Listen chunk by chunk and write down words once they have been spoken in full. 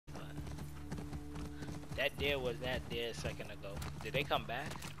That deer was not there a second ago. Did they come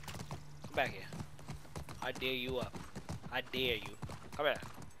back? Come back here. I dare you up. I dare you. Come here.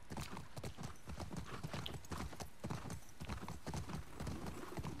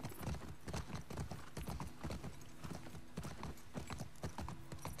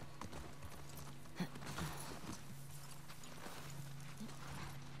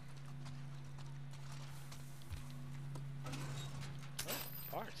 Oh,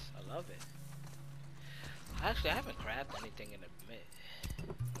 parts. I love it. Actually, I haven't grabbed anything in a minute.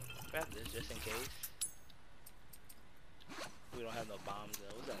 Grab this just in case. We don't have no bombs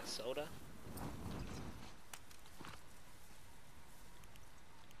though. Was that a soda?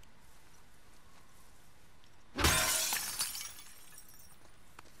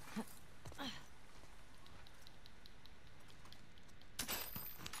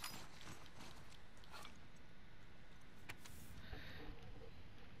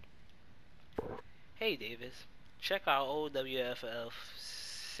 Hey Davis, check our old WFL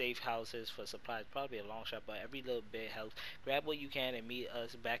safe houses for supplies. Probably a long shot, but every little bit helps. Grab what you can and meet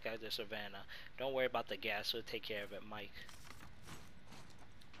us back at the Savannah. Don't worry about the gas, we'll take care of it, Mike.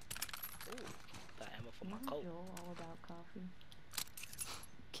 Ooh, got ammo for my coat. Joel all about coffee?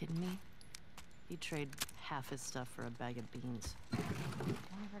 Kidding me? He'd trade half his stuff for a bag of beans.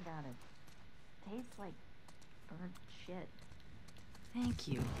 Never got it. Tastes like burnt shit. Thank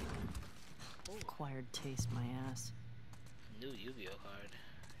you. Ooh. Acquired taste, my ass. New Yu-Gi-Oh card.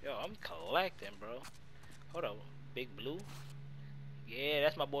 Yo, I'm collecting, bro. Hold up, Big Blue. Yeah,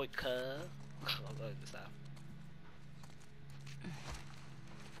 that's my boy Cub. Oh, go ahead and stop.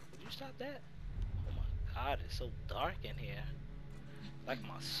 Would you stop that? Oh my God, it's so dark in here. Like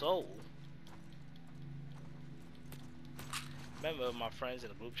my soul. Remember, my friends in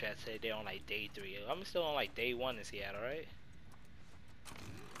the group chat said they're on like day 3. I'm still on like day 1 in Seattle, right?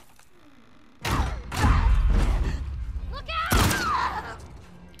 Look out!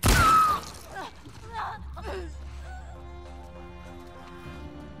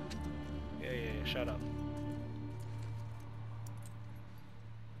 Yeah, shut up.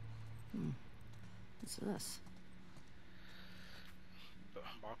 What's this?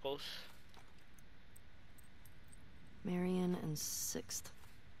 Marcos? Marion and 6th.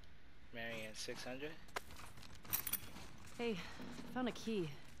 Marion 600? Hey, found a key.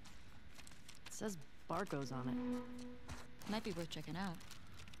 It says Barco's on it. Might be worth checking out.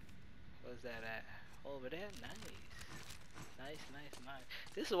 Where's that at? Over there? Nice. Nice.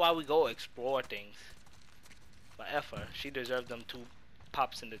 This is why we go explore things. For Effa, she deserved them 2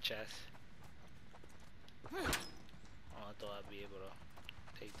 pops in the chest. Oh, I thought I'd be able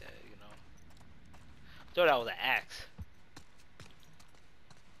to take that, you know. Thought that was an axe.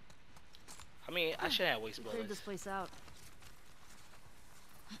 I mean, I shouldn't have wasted Cleared bullets. this place out.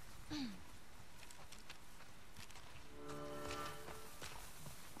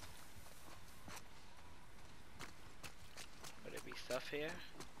 Would there be stuff here?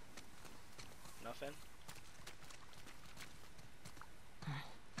 Nothing?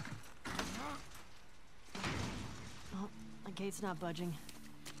 Oh, the gate's not budging.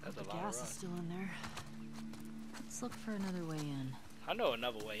 That's The a lot of gas is run. still in there. Let's look for another way in. I know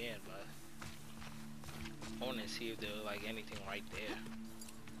another way in, but I want to see if there's like anything right there.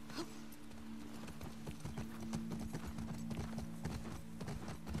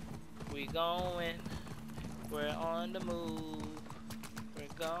 We going, we're on the move, we're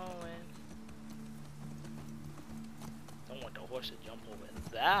going. Don't want the horse to jump over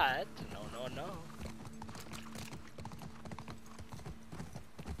that. No.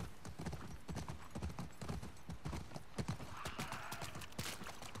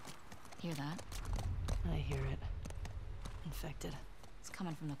 Hear that? I hear it. Infected. It's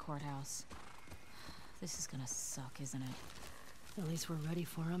coming from the courthouse. This is gonna suck, isn't it? At least we're ready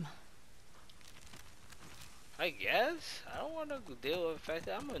for him. I guess. I don't want to deal with the fact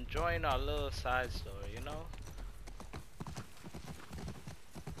that I'm enjoying our little side story, you know?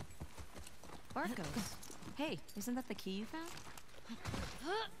 Barco's. Hey, isn't that the key you found?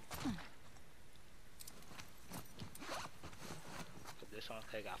 But this one,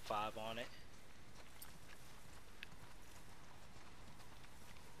 I got 5 on it.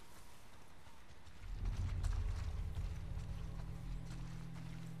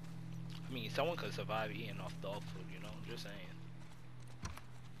 I mean, someone could survive eating off dog food, you know? I'm just saying.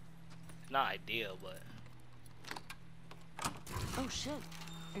 Not ideal, but... Oh shit!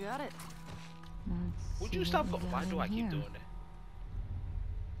 I got it. Would you stop going? Why do I keep doing that?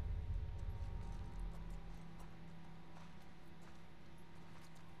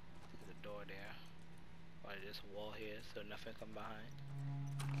 There's a door there. Why this wall here so nothing come behind?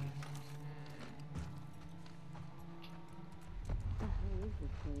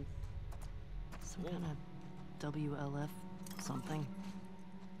 Some kind of WLF something.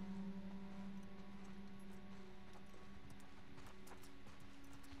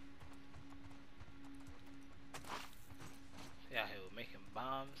 Yeah, he was making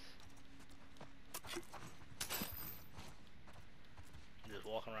bombs. Just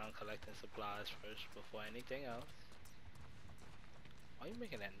walking around collecting supplies first before anything else. Why are you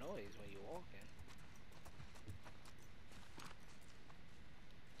making that noise when you're walking?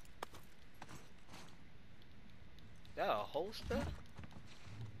 That a holster?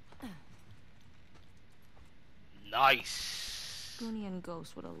 Nice. Goonie and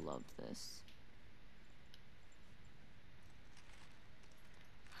Ghost would have loved this.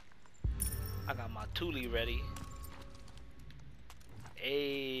 I got my Thule ready.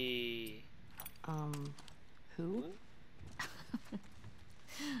 Hey. Who?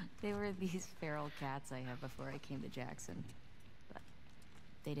 They were these feral cats I had before I came to Jackson. But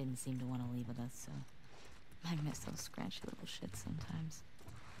they didn't seem to want to leave with us, so I miss those scratchy little shits sometimes.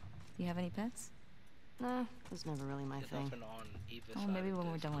 You have any pets? Nah, was never really my There's thing. nothing on either Oh, side maybe of when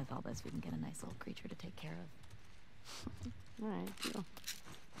we're this. done with all this, we can get a nice little creature to take care of. Alright, deal.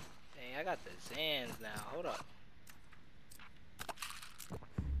 Hey, I got the Zans now. Hold up.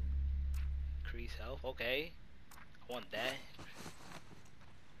 Increase health. Okay. I want that.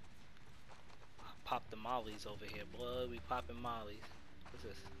 Pop the mollies over here, boy. We popping mollies. What's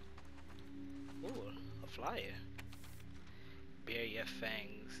this? Ooh, a flyer. Bare your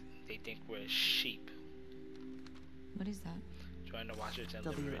fangs. They think we're sheep. What is that? Trying to watch it and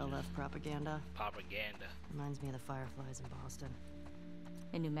liberate WLF propaganda. propaganda. Reminds me of the Fireflies in Boston.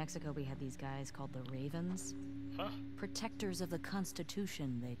 In New Mexico, we had these guys called the Ravens. Huh? Protectors of the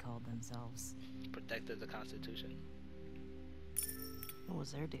Constitution, they called themselves. Protected the Constitution. What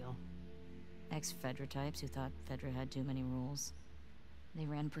was their deal? Ex-Fedra types who thought Fedra had too many rules. They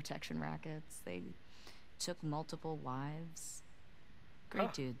ran protection rackets. They took multiple wives. Great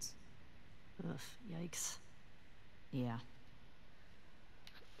Huh. dudes. Ugh, yikes. Yeah.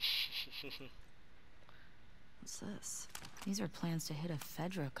 What's this? These are plans to hit a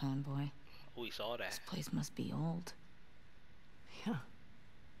Fedra convoy. We saw that. This place must be old. Yeah.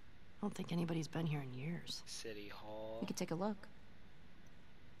 I don't think anybody's been here in years. City Hall. We could take a look.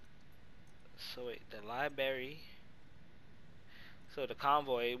 So wait, the library. So the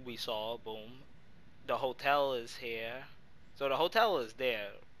convoy we saw, boom. The hotel is here. So the hotel is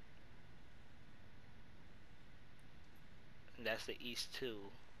there. And that's the east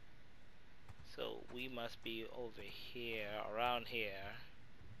too. So we must be over here, around here,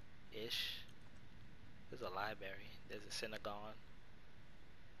 ish. There's a library. There's a synagogue.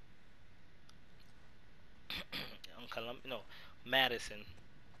 On Madison.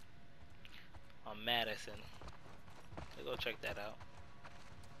 On Madison. Let's go check that out.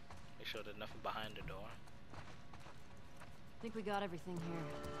 Make sure there's nothing behind the door. I think we got everything here.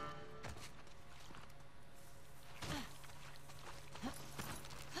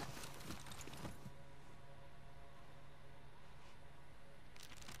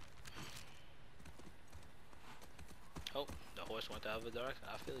 Oh, the horse went the other direction.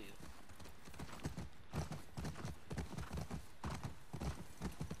 I feel you.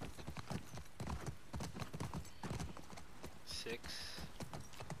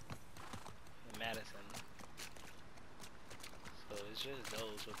 Madison. So it's just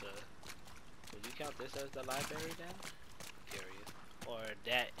those with the. Would you count this as the library then? Curious. Or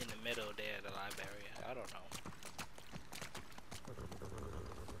that in the middle there, the library. I don't know.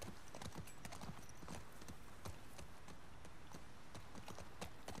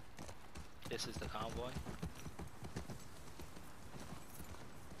 This is the convoy.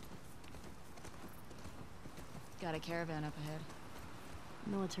 Got a caravan up ahead.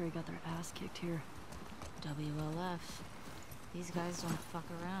 Military got their ass kicked here. WLF. These guys don't fuck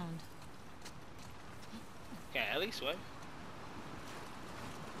around. Can Ellie swim?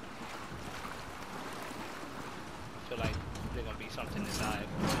 I feel like there's gonna be something inside.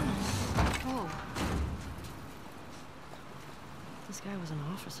 Oh. This guy was an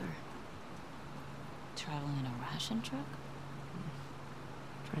officer. Traveling in a ration truck?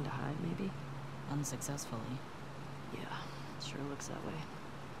 Trying to hide, maybe? Unsuccessfully. Yeah, sure looks that way.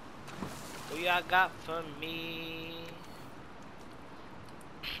 What y'all got for me?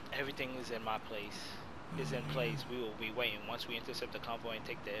 Everything is in my place. Is in place. We will be waiting. Once we intercept the convoy and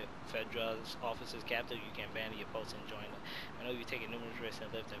take the Fedra's officers captive, you can abandon your post and join them. I know you've taken numerous risks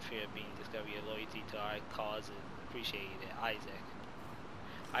and lived in fear of being discovered. Your loyalty to our cause is appreciated. Isaac.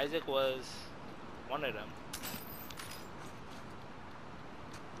 Isaac was one of them.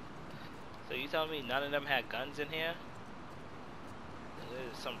 So you telling me none of them had guns in here?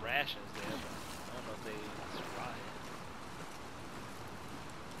 There's some rations there. don't know if they survive.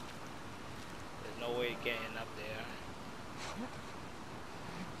 There's no way getting up there.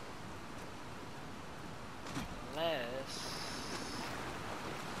 Unless...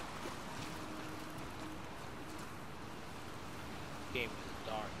 Game is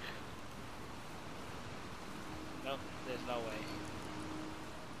dark. Nope, there's no way.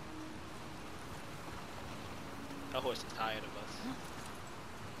 That horse is tired of us.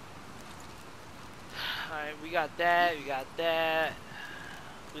 Alright, we got that, we got that.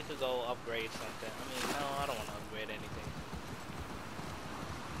 We could go upgrade something. I mean, no, I don't want to upgrade anything.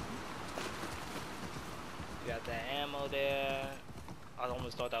 We got that ammo there. I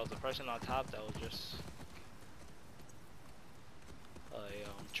almost thought that was the person on top. That was just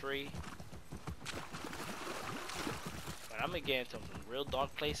a tree. But I'm gonna get into some real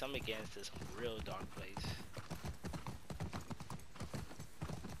dark place. I'm gonna get into some real dark place.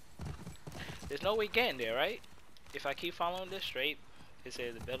 There's no way getting there, right? If I keep following this straight, it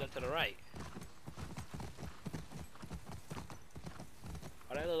says the building to the right.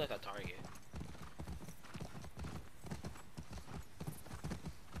 Oh, that look like a target.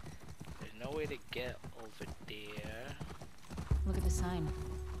 There's no way to get over there. Look at the sign.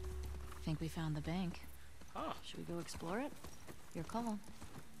 Think we found the bank. Huh. Should we go explore it? Your call.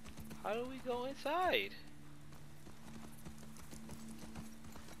 How do we go inside?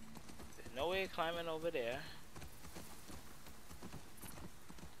 There's no way of climbing over there.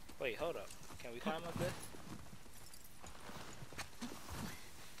 Wait, hold up. Can we climb up this?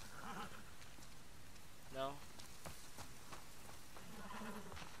 No?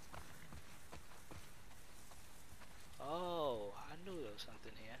 Oh, I knew there was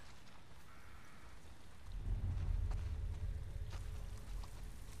something here.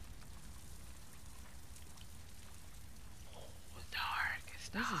 Oh, it's dark. It's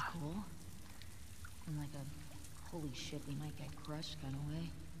dark. This is cool. In like a holy shit, we might get crushed kind of way.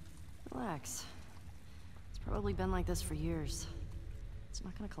 Relax. It's probably been like this for years. It's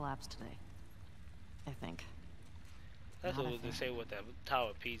not gonna collapse today. I think. That's Not what a they fan. say with that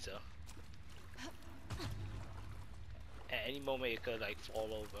Tower of Pizza. At any moment it could like fall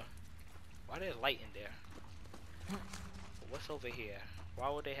over. Why there's light in there? What's over here? Why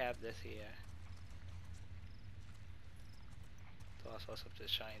would they have this here? Thought I saw something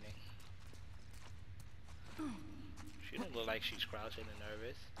shining. She don't look like she's crouching and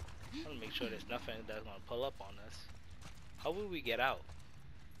nervous. I want to make sure there's nothing that's gonna pull up on us. How will we get out?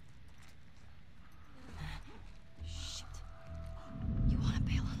 Shit. You want to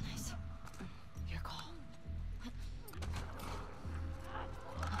bail on this? Your call.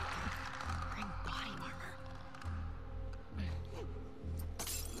 Bring body armor.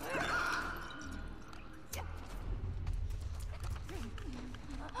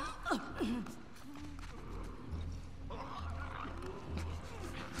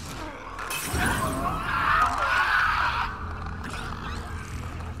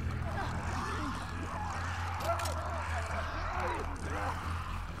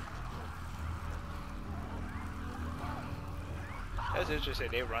 That's interesting.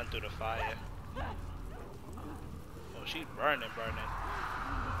 They run through the fire. Oh, she's burning.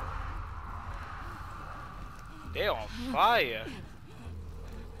 They're on fire.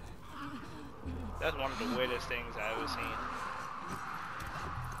 That's one of the weirdest things I've ever seen.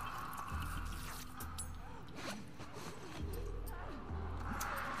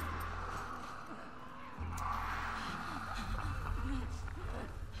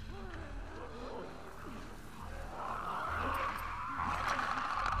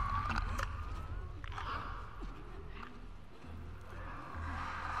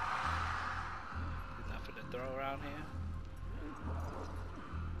 Nothing to throw around here.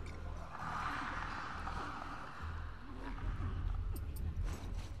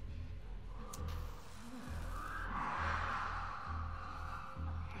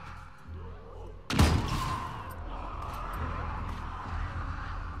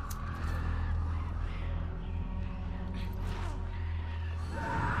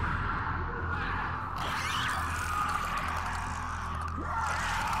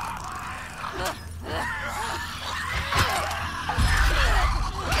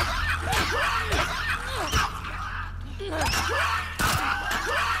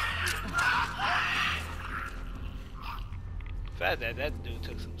 Fact that dude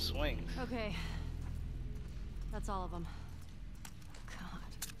took some swings. Okay. That's all of them. God.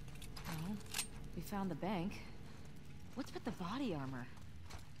 Well, we found the bank. What's with the body armor?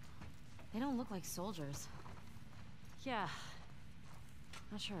 They don't look like soldiers. Yeah.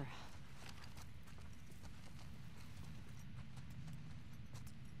 Not sure.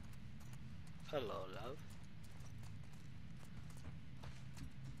 Hello, love.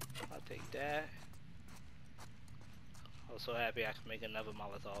 I'll take that. I was so happy I could make another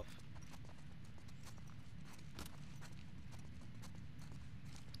Molotov.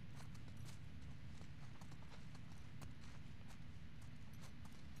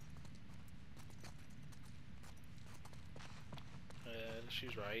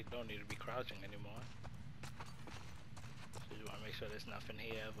 She's right. Don't need to be crouching anymore. So you want to make sure there's nothing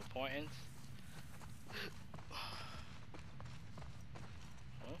here of importance. Huh?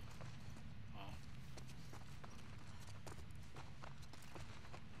 Oh.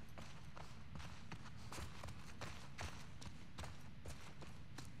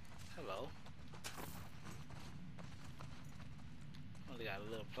 Hello. Only got a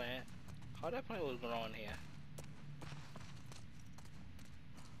little plant. Oh, that plant was growing here.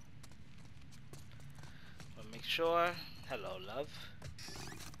 But make sure. Hello, love.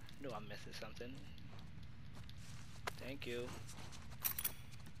 I knew I'm missing something. Thank you.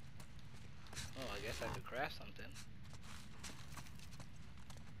 Oh, I guess I could craft something.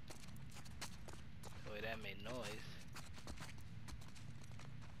 The way that made noise.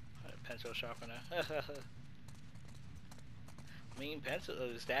 A pencil sharpener. I mean,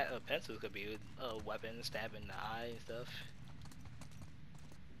 pencils could be a weapon, stabbing the eye and stuff.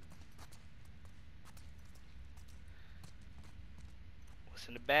 What's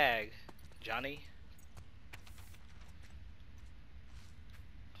in the bag, Johnny?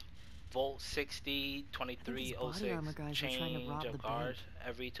 Volt 60, 2306. Change of guard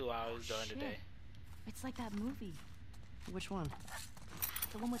every 2 hours during the day. It's like that movie. Which one?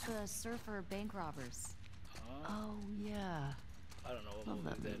 The one with the surfer bank robbers. Huh? Oh, yeah. I don't know what Love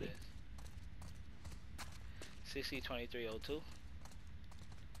movie that that is. 60, 2302.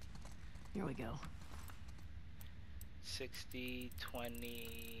 Here we go. 60,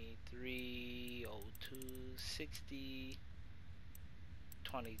 2302, 60,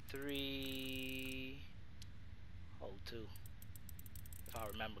 2302. If I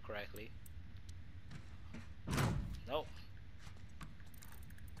remember correctly. Nope.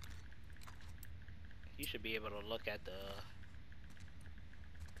 You should be able to look at the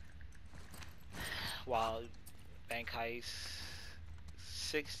while bank heist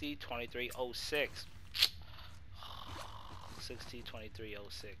 60 2306 60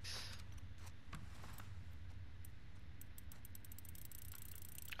 2306.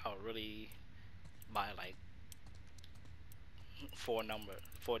 I'll really buy like four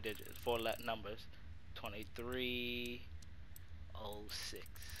digits, four numbers. 2306.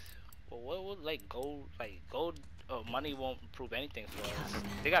 Well, what would like gold money won't prove anything for us.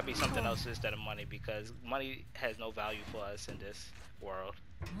 There gotta be something else instead of money, because money has no value for us in this world.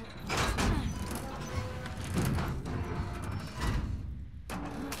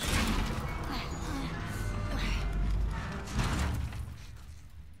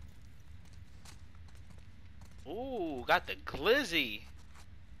 Ooh, got the glizzy.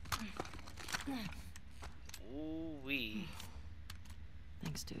 Ooh wee.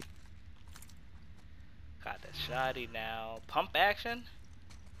 Thanks, dude. Got the shoddy now. Pump action?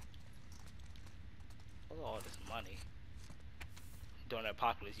 Look at all this money. During the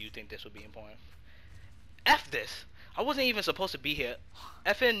apocalypse, you think this would be important? F this! I wasn't even supposed to be here.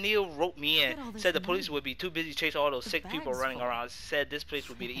 FN Neil wrote me in, said the police would be too busy chasing all those sick people running around, said this place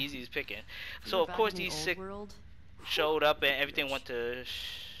would be the easiest picking. So of course these sick showed up and everything went to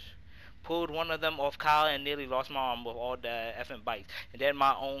pulled one of them off Kyle and nearly lost my arm with all the effing bites. And then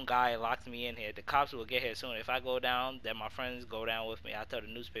my own guy locked me in here. The cops will get here soon. If I go down, then my friends go down with me. I tell the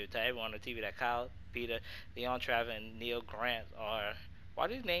newspaper, tell everyone on the TV that Kyle, Peter, Leon, Travis, and Neil Grant are... Why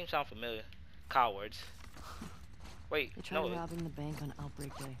do these names sound familiar? Cowards. Wait, they tried no. robbing the bank on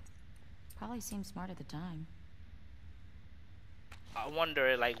Outbreak Day. Probably seemed smart at the time. I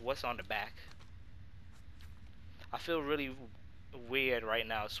wonder, like, what's on the back? I feel really weird right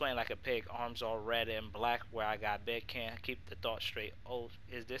now, sweating like a pig, arms all red and black where I got big, can't keep the thought straight. Oh,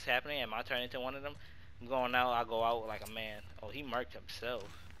 is this happening? Am I turning into one of them? I'm going out, I go out like a man. Oh, he murked himself.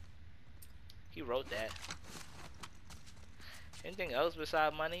 He wrote that. Anything else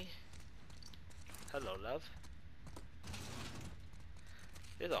besides money? Hello, love.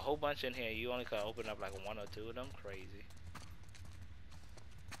 There's a whole bunch in here. You only can open up like one or two of them. Crazy.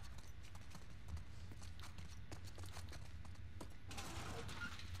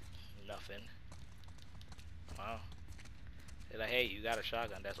 Nothing. Wow. They're like, hey, you got a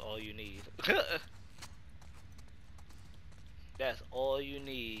shotgun. That's all you need. That's all you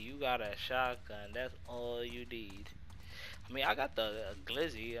need. You got a shotgun. That's all you need. I mean, I got the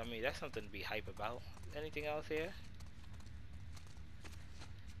glizzy. I mean, that's something to be hype about. Anything else here?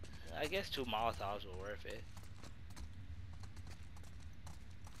 I guess 2 Molotovs were worth it.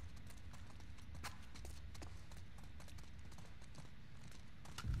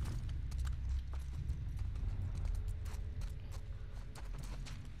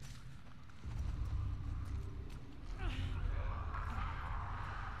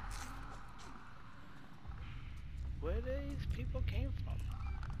 Where these people came from?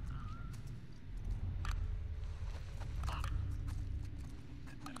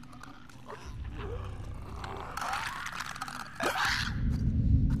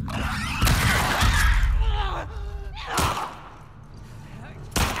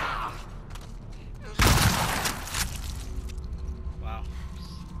 Wow.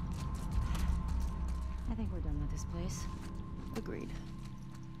 I think we're done with this place. Agreed.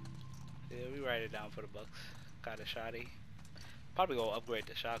 Yeah, we write it down for the bucks. Got a shotty. Probably go upgrade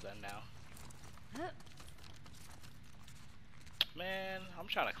the shotgun now. Man, I'm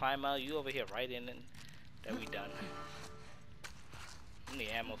trying to climb out. You over here writing and that we done. I need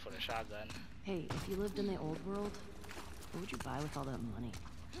ammo for the shotgun. Hey, if you lived in the old world, what would you buy with all that money?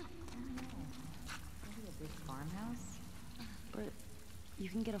 I don't know. Maybe a big farmhouse? But you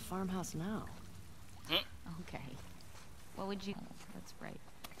can get a farmhouse now. Okay. What would you... Oh, that's right.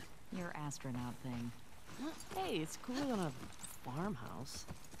 Your astronaut thing. Hey, it's cooler than a farmhouse.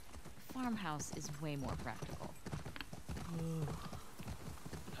 Farmhouse is way more practical.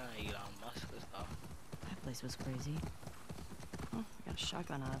 Elon Musk is up. That place was crazy. Well, I got a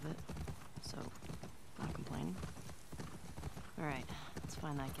shotgun out of it, so not complaining. Alright, let's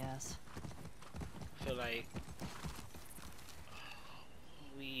find that gas. I feel like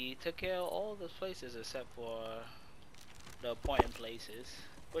we took care of all the places except for the important places,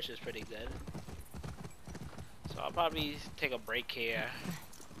 which is pretty good. So I'll probably take a break here,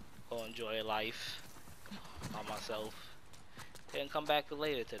 go enjoy life by myself, then come back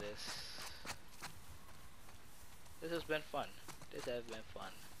later to this. This has been fun. This has been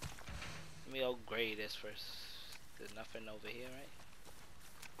fun. Let me upgrade this first. There's nothing over here, right?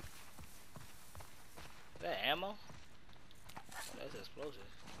 Is that ammo? That's explosive.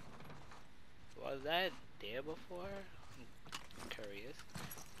 Was that there before? I'm curious.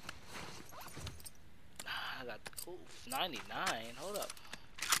 I got the, oof, 99. Hold up.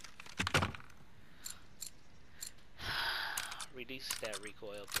 Reduce that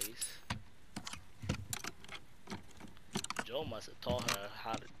recoil, please. Joe must have taught her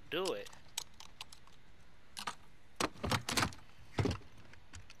how to do it.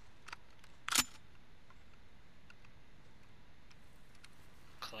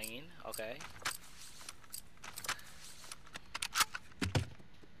 Clean, okay.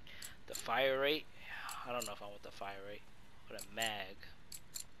 The fire rate, I don't know if I want the fire rate or the mag.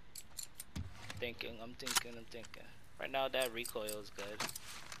 I'm thinking. Right now that recoil is good.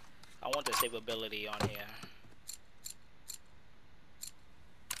 I want the stability on here.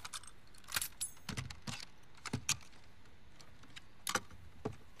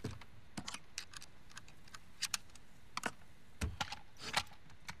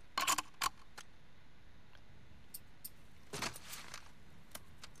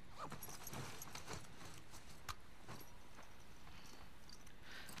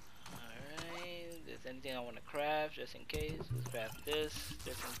 Anything I want to craft just in case. Let's craft this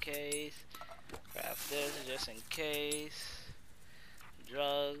just in case. Craft this just in case.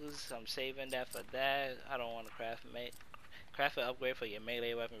 Drugs, I'm saving that for that. I don't want to craft craft an upgrade for your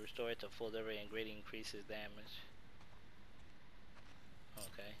melee weapon. Restore it to full delivery and greatly increases damage.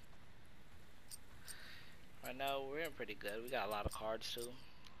 Okay. Right now we're in pretty good. We got a lot of cards too.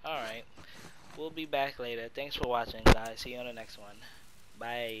 Alright. We'll be back later. Thanks for watching, guys. See you on the next one.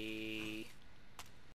 Bye.